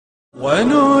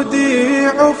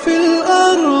ونوديع في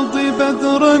الأرض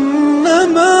بذر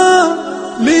النما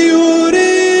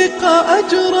ليريق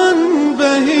أجرا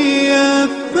بهي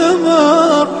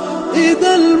الثمار.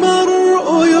 إذا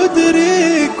المرء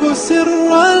يدرك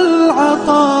سر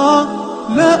العطاء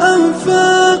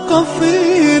لأنفاق في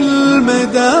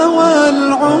المدى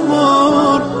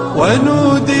والعمر.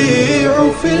 ونوديع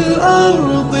في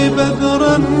الأرض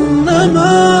بذر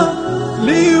النما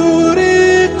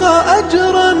ليريق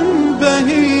أجرا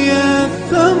بهي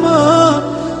الثمار.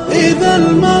 إذا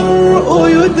المرء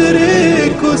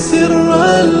يدرك سر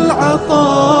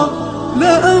العطاء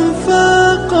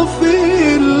لأنفاق في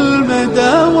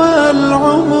المدى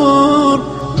والعمر.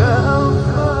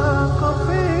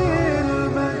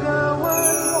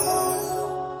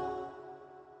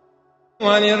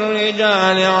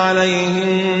 وللرجال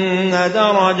عليهن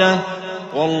درجة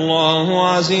والله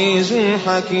عزيز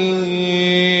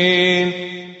حكيم.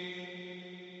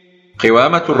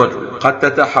 قوامة الرجل قد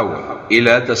تتحول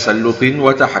إلى تسلط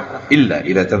وتحكم إلا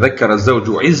إذا تذكر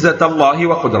الزوج عزة الله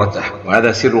وقدرته،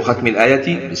 وهذا سر ختم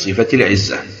الآية بصفة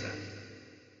العزة.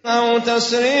 أو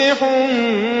تسريح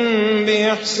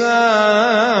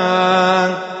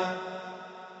بإحسان.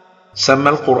 سمى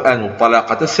القرآن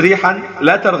الطلاق تسريحا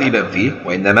لا ترغيبا فيه،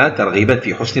 وإنما ترغيبا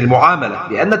في حسن المعاملة،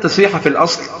 لأن التسريح في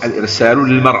الأصل الإرسال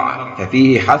للمرعى،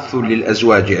 ففيه حث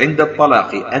للأزواج عند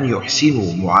الطلاق أن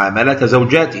يحسنوا معاملة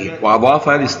زوجاتهم، وأضاف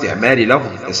لاستعمال لفظ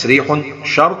تسريح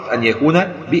شرط أن يكون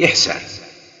بإحسان.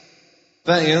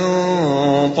 فإن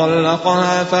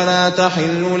طلقها فلا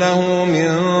تحل له من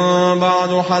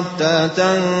بعد حتى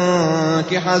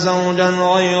تنكح زوجا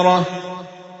غيره.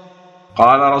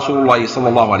 قال رسول الله صلى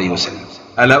الله عليه وسلم: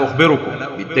 ألا أخبركم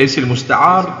بالتيس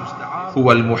المستعار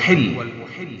هو المحل،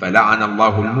 فلعن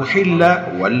الله المحل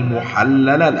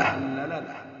والمحلل له.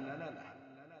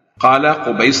 قال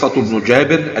قبيصة بن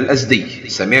جابر الأزدي: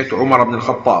 سمعت عمر بن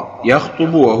الخطاب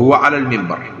يخطب وهو على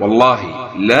المنبر: والله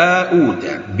لا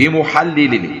أوتى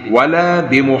بمحلل ولا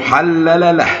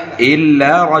بمحلل له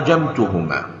إلا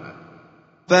رجمتهما.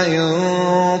 فإن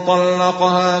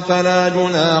طلقها فلا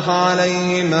جناح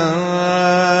عليهما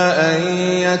أن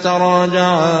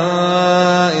يتراجعا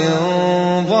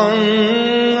إن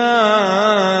ظنا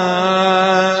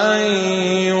أن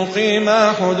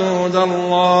يقيما حدود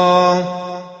الله.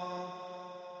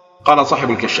 قال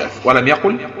صاحب الكشاف: ولم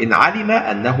يقل إن علم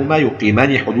أنهما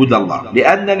يقيمان حدود الله،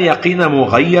 لأن اليقين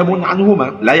مغيب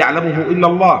عنهما لا يعلمه إلا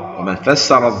الله، ومن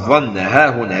فسر الظن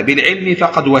هاهنا بالعلم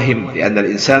فقد وهم، لأن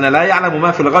الإنسان لا يعلم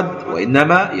ما في الغد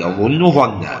وإنما يظن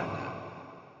ظنا.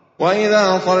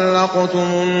 وإذا طلقتم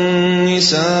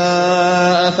النساء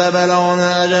فبلغن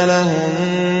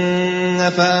أجلهن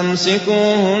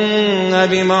فأمسكوهن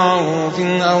بمعروف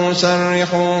أو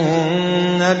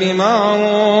سرحوهن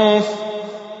بمعروف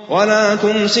ولا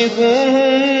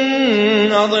تمسكوهن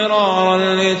ضرارا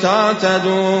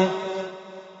لتعتدوا.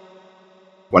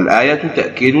 والآية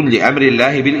تأكيد لأمر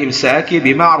الله بالإمساك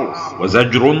بمعروف،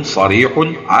 وزجر صريح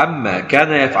عما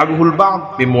كان يفعله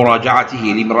البعض من مراجعته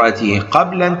لامرأته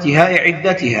قبل انتهاء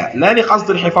عدتها، لا لقصد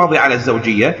الحفاظ على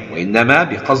الزوجية، وإنما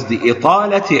بقصد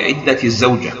إطالة عدة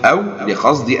الزوجة، أو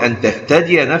لقصد أن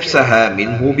تفتدي نفسها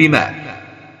منه بماء.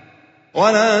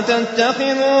 ولا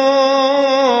تتخذوا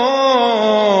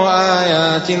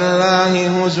آيات الله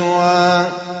هزوا.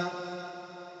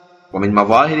 ومن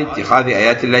مظاهر اتخاذ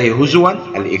آيات الله هزوا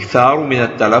الإكثار من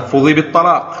التلفظ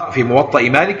بالطلاق. في موطأ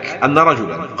مالك أن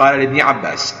رجلا قال لابن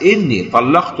عباس: إني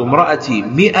طلقت امرأتي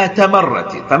 100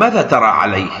 مرة فماذا ترى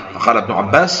عليه؟ فقال ابن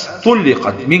عباس: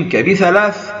 طلقت منك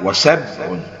ب3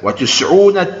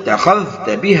 و97 اتخذت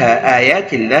بها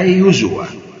آيات الله هزوا.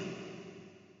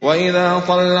 وإذا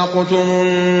طلقتم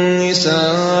النساء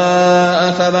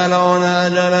فبلغن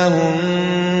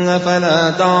أجلهن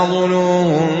فلا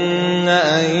تعضلوهن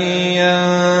أن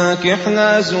ينكحن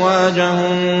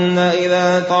أزواجهن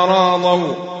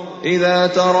إذا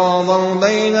تراضوا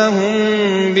بينهم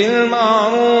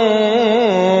بالمعروف.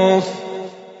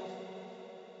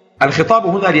 الخطاب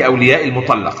هنا لأولياء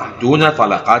المطلقة دون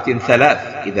طلقات 3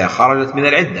 إذا خرجت من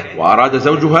العدة وأراد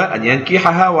زوجها أن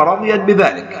ينكحها ورضيت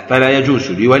بذلك، فلا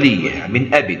يجوز لوليها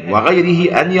من أب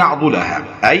وغيره أن يعضلها،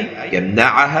 أي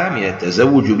يمنعها من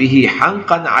التزوج به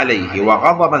حنقا عليه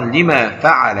وغضبا لما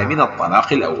فعل من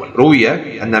الطلاق الأول. روي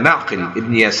أن معقل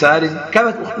ابن يسار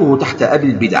كانت أخته تحت أبي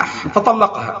البداح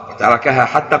فطلقها وتركها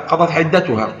حتى انقضت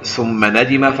عدتها، ثم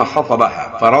ندم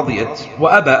فخطبها فرضيت،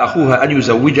 وأبى أخوها أن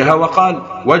يزوجها وقال: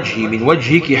 وجهي من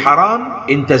وجهك حرام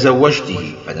إن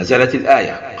تزوجته، فنزلت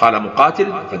الآية. قال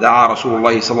مقاتل: فدعا رسول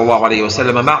الله صلى الله عليه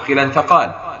وسلم معقلا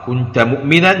فقال: كنت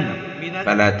مؤمنا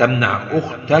فلا تمنع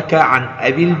أختك عن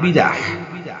أبي البداح.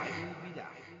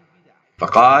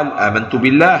 فقال: آمنت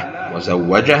بالله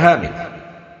وزوجها منه.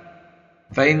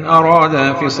 فإن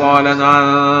أرادا فصالا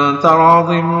عن تراض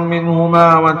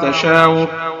منهما وتشاور.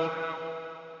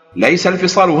 ليس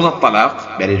الفصال هنا الطلاق،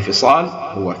 بل الفصال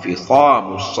هو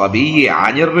فطام الصبي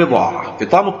عن الرضاعة.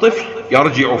 فطام الطفل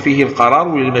يرجع فيه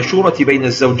القرار للمشورة بين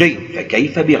الزوجين،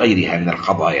 فكيف بغيرها من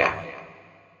القضايا؟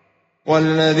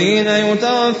 والذين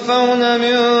يتوفون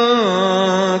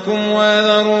منكم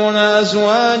ويذرون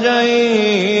أزواجا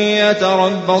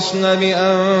يتربصن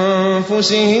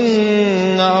بأنفسهن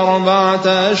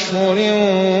 4 أشهر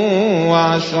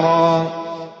و10.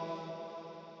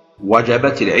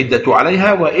 وجبت العدة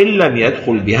عليها وإن لم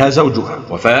يدخل بها زوجها،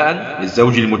 وفاء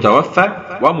للزوج المتوفى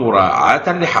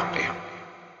ومراعاة لحقها.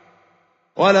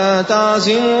 ولا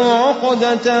تعزموا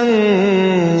عقدة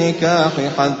النكاح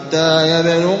حتى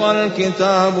يبلغ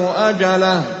الكتاب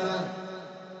أجله.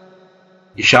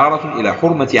 إشارة إلى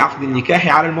حرمة عقد النكاح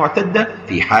على المعتدة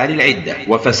في حال العدة،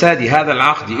 وفساد هذا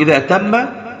العقد إذا تم،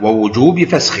 ووجوب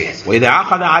فسخه، وإذا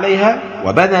عقد عليها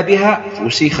وبنى بها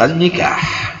فسخ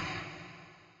النكاح.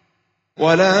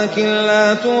 ولكن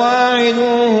لا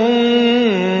تواعدوهن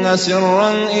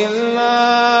سرا إلا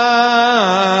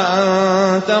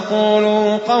أن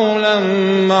تقولوا قولا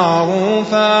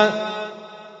معروفا.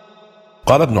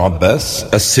 قال ابن عباس: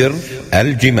 السر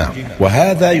الجماع،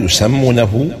 وهذا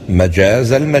يسمونه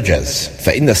مجاز المجاز،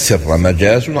 فإن السر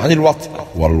مجاز عن الوطء،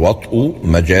 والوطء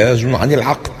مجاز عن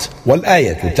العقد.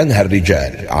 والآية تنهى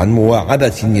الرجال عن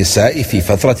مواعدة النساء في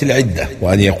فترة العدة،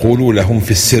 وأن يقولوا لهم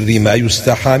في السر ما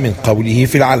يستحى من قوله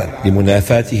في العلن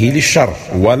لمنافاته للشرع.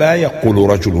 ولا يقول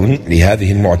رجل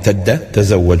لهذه المعتدة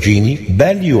تزوجيني،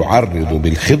 بل يعرض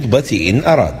بالخطبة إن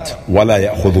أراد، ولا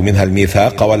يأخذ منها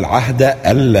الميثاق والعهد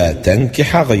ألا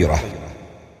تنكح غيره.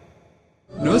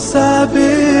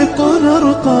 نسابق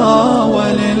نرقى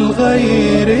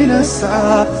وللغير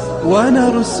نسعى،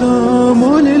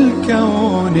 ونرسم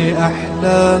للكون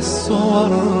أحلى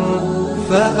الصور،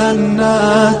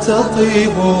 فأنا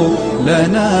تطيب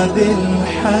لنا ذي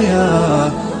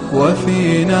الحياة،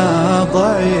 وفينا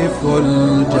ضعيف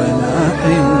الجناح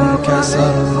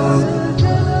انكسر.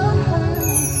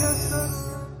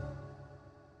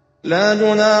 لا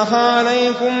جناح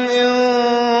عليكم إن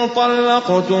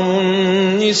طلقتم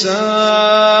النساء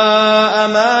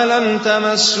ما لم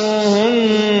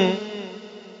تمسوهن.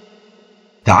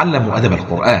 تعلموا أدب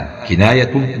القرآن،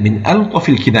 كناية من ألطف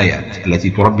الكنايات التي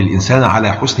تربي الإنسان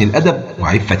على حسن الأدب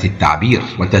وعفة التعبير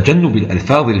وتجنب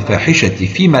الألفاظ الفاحشة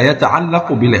فيما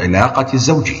يتعلق بالعلاقة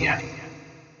الزوجية.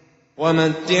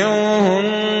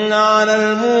 ومتعوهن على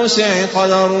الموسع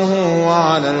قدره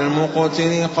وعلى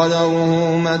المقتر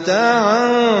قدره متاعا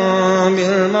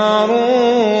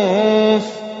بالمعروف.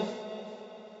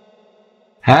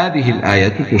 هذه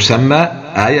الآية تسمى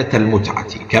آية المتعة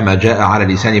كما جاء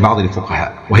على لسان بعض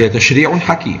الفقهاء، وهي تشريع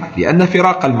حكيم، لأن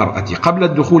فراق المرأة قبل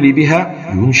الدخول بها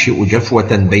ينشئ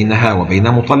جفوة بينها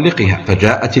وبين مطلقها،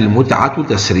 فجاءت المتعة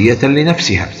تسرية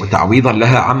لنفسها وتعويضا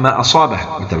لها عما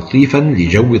أصابها، وتلطيفا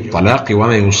لجو الطلاق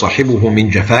وما يصاحبه من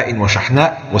جفاء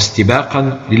وشحناء،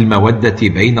 واستباقا للمودة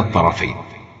بين الطرفين.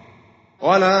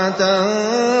 ولا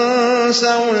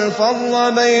تنسوا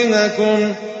الفضل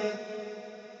بينكم.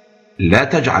 لا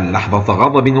تجعل لحظة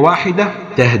غضب واحدة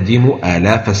تهدم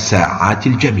آلاف الساعات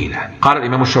الجميلة. قال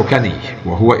الإمام الشوكاني: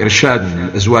 وهو إرشاد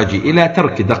للأزواج إلى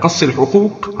ترك تقصي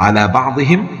الحقوق على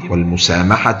بعضهم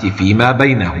والمسامحة فيما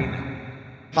بينهم.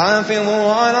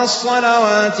 حافظوا على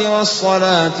الصلوات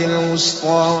والصلاة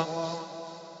الوسطى.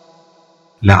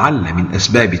 لعل من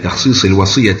أسباب تخصيص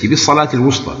الوصية بالصلاة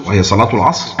الوسطى وهي صلاة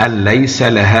العصر أن ليس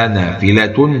لها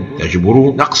نافلة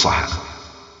تجبر نقصها.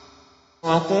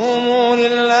 وقوموا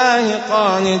لله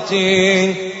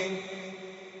قانتين.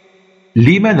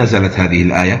 لما نزلت هذه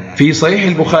الآية؟ في صحيح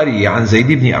البخاري عن زيد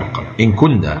بن أرقم: إن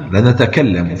كنا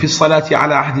لنتكلم في الصلاة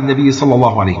على عهد النبي صلى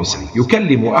الله عليه وسلم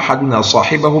يكلم أحدنا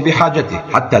صاحبه بحاجته،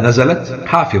 حتى نزلت: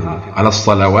 حافظوا على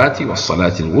الصلوات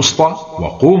والصلاة الوسطى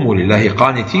وقوموا لله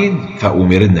قانتين،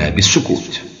 فأمرنا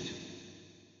بالسكوت.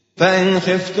 فإن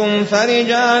خفتم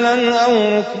فرجالا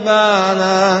أو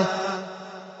ركبانا.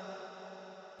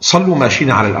 صلوا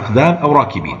ماشين على الأقدام أو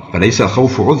راكبين، فليس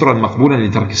الخوف عذرا مقبولا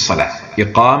لترك الصلاة.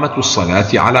 إقامة الصلاة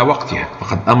على وقتها،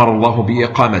 فقد أمر الله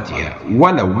بإقامتها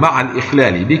ولو مع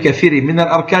الإخلال بكثير من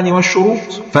الأركان والشروط،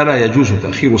 فلا يجوز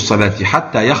تأخير الصلاة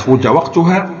حتى يخرج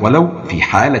وقتها ولو في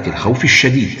حالة الخوف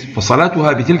الشديد،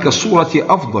 فصلاتها بتلك الصورة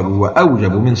أفضل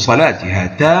وأوجب من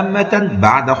صلاتها تامة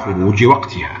بعد خروج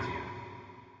وقتها.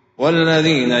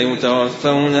 والذين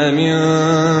يتوفون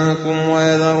منكم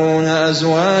ويذرون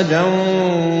أزواجا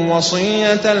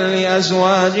وصية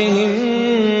لأزواجهم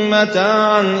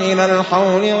متاعا إلى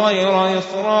الحول غير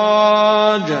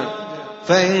إخراج،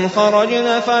 فإن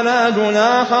خرجن فلا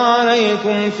جناح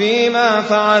عليكم فيما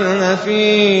فعلن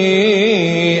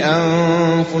في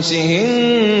أنفسهن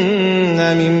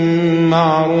من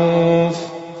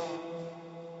معروف.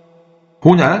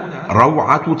 هنا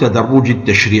روعة تدرج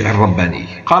التشريع الرباني.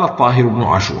 قال الطاهر بن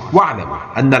عاشور: واعلموا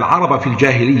أن العرب في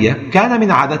الجاهلية كان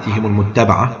من عادتهم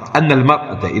المتبعة أن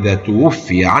المرأة إذا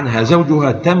توفي عنها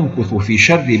زوجها تمكث في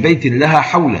شر بيت لها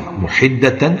حولا،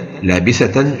 محدة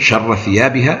لابسة شر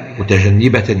ثيابها،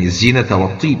 متجنبة الزينة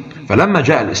والطيب. فلما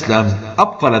جاء الإسلام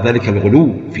أبطل ذلك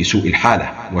الغلو في سوء الحالة،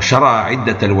 وشرع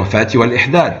عدة الوفاة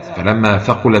والإحداد. فلما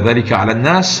ثقل ذلك على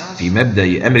الناس في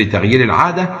مبدأ أمر تغيير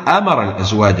العادة، أمر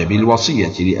الأزواج بالوصية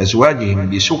لأزواجهم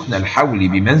بسكن الحول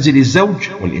بمنزل الزوج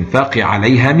والإنفاق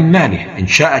عليها من ماله إن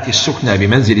شاءت السكنى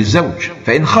بمنزل الزوج،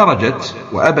 فإن خرجت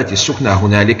وأبت السكنى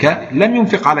هنالك لم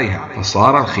ينفق عليها،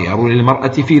 فصار الخيار للمرأة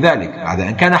في ذلك بعد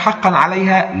أن كان حقا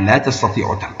عليها لا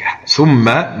تستطيع تركه. ثم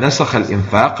نسخ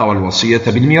الإنفاق والوصية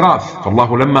بالميراث.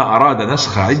 فالله لما أراد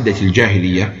نسخ عدة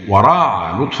الجاهلية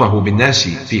وراعى لطفه بالناس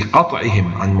في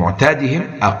قطعهم عن معتادهم،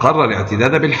 أقر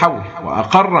الاعتداد بالحول،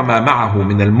 وأقر ما معه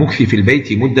من المكث في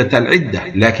البيت مدة العدة،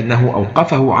 لكنه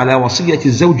أوقفه على وصية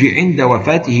الزوج عند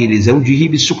وفاته لزوجه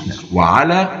بالسكنى،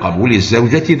 وعلى قبول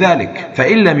الزوجة ذلك.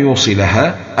 فإن لم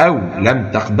يوصلها أو لم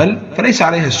تقبل فليس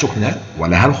عليها السكنى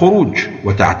ولها الخروج،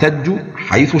 وتعتد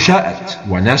حيث شاءت.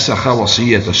 ونسخ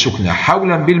وصية السكنى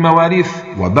حولا بالمواريث،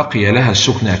 وبقي لها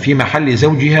السكنى في محل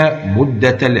زوجها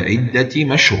مدة العدة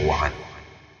مشروعا.